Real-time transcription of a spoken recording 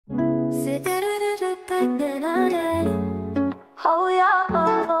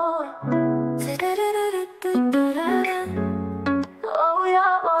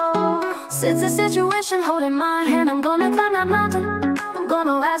It's a situation holding my hand. I'm gonna climb that mountain, I'm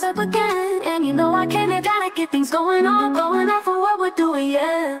gonna rise up again. And you know I can't let gotta get things going on for what we're doing,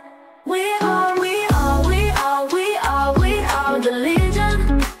 yeah. We are the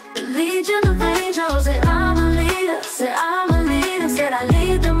legion of angels. Said I'm a leader, said I'm a leader, said I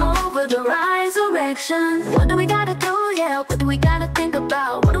lead them over the resurrection. What do we gotta do, yeah? What do we gotta think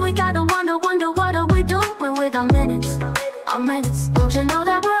about? What do we gotta wonder, what are we doing with our minutes? Our minutes. Don't you know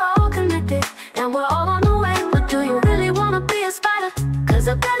that we're all connected and we're all on the way? But do you really wanna be a spider? Cause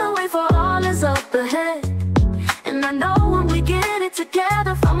a better way for all is up ahead. And I know when we get it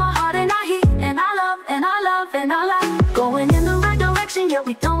together, from our heart and our heat and our love and our love and our life, going in the right direction, yeah,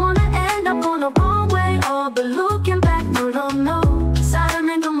 we don't wanna end up on the wrong way or be looking back, no. Sodom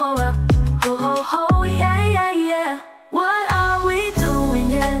and Gomorrah, ho ho ho, yeah. What are we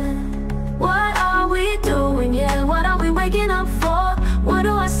doing, yeah? What are we doing, yeah? What are we waking up for? What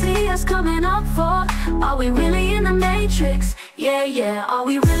do I see us coming up for? Are we really in the matrix? Yeah. Are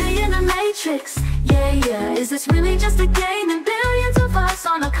we really in the matrix? Yeah. Is this really just a game and billions of us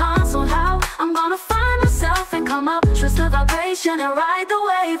on a console? How I'm gonna find myself and come up, trust the vibration and ride the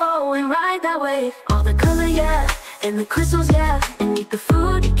wave, oh, and ride that wave. All the color, yeah, and the crystals, yeah, and eat the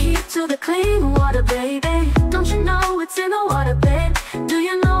food you keep to the clean water, baby. Don't you know it's in the water, babe? Do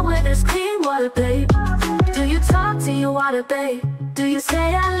you know where there's clean water, babe? Do you talk to your water, babe? Do you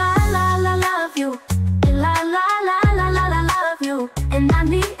say I love you? La love you. And I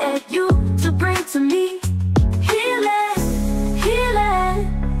need you to bring to me healing,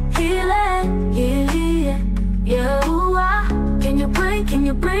 yeah. Ooh, can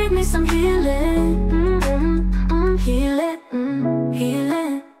you bring me some healing? Healing.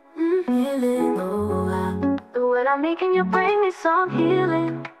 Oh, when I need, can you bring me some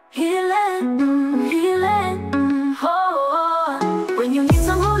healing? Oh, when you need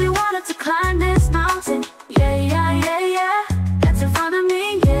some holy water to climb this mountain, yeah. That's in front of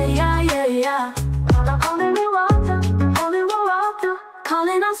me, yeah. Holy water,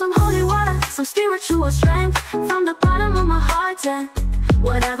 calling on some holy water, some spiritual strength from the bottom of my heart. And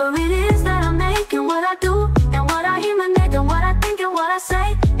whatever it is that I make and what I do and what I emanate and what I think and what I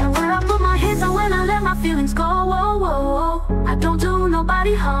say and where I put my hands on when I let my feelings go, whoa. I don't do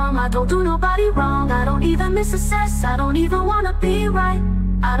nobody harm, I don't do nobody wrong, I don't even miss success, I don't even wanna be right.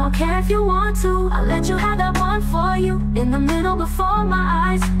 I don't care if you want to, I'll let you have that one for you, in the middle before my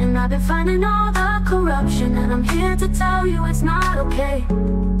eyes. And I've been finding all the corruption, and I'm here to tell you it's not okay.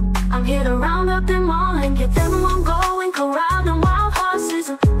 I'm here to round up them all and get everyone going, corral them wild horses,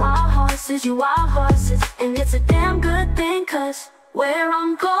 you wild horses. And it's a damn good thing, cause where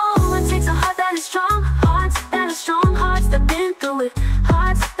I'm going takes a heart that is strong, hearts that been through it,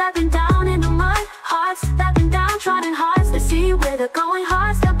 hearts that been down in the mud, hearts that been downtrodden, hearts that see where they're going,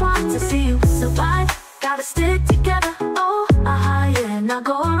 hearts that want to see you survive. Gotta stick together, yeah. Now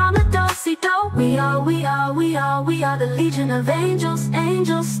go around the do-si-do. We are the legion of angels,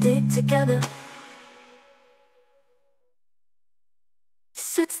 stick together.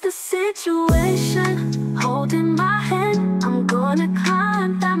 It's the situation holding my hand. I'm gonna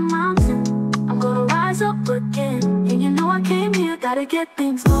climb that mountain, I'm gonna rise up again. And you know I came here, gotta get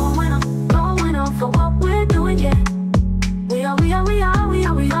things going on for what we're doing, yeah. We are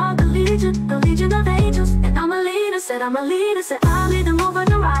the legion of angels. And I'm a leader, said I'll lead them over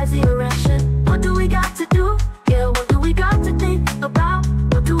the rising erection. What do we got to do? Yeah, what do we got to think about?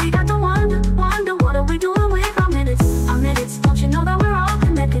 What do we got to wonder? What are we doing with our minutes? Don't you know that we're all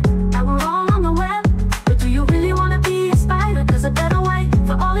connected, that we're all on the web? But do you really wanna be a spider? Cause a better way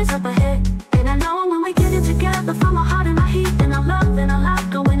for all is up ahead. And I know when we get it together, from our heart and our heat and our love and our life,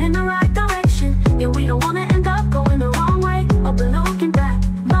 going in the right direction. Yeah, we don't wanna end up going the wrong way or be looking back.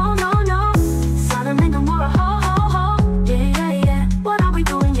 No. Sodom and Gomorrah, ho, yeah. What are we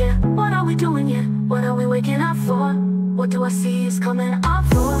doing, yeah? What are we waking up for? What do I see is coming up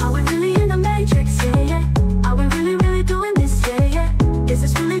for? Are we really in the matrix, yeah? Are we really doing this, yeah? Is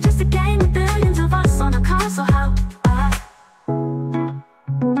this really just a game with billions of us on a console? How?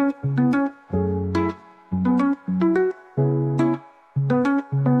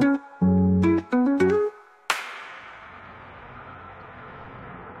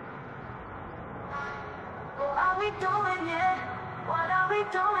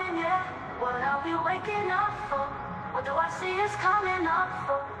 What are we waking up for? What do I see us coming up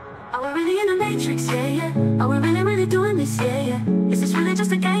for? Are we really in the matrix, yeah? Are we really doing this, yeah? Is this really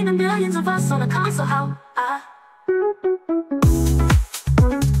just a game and billions of us on a console? How?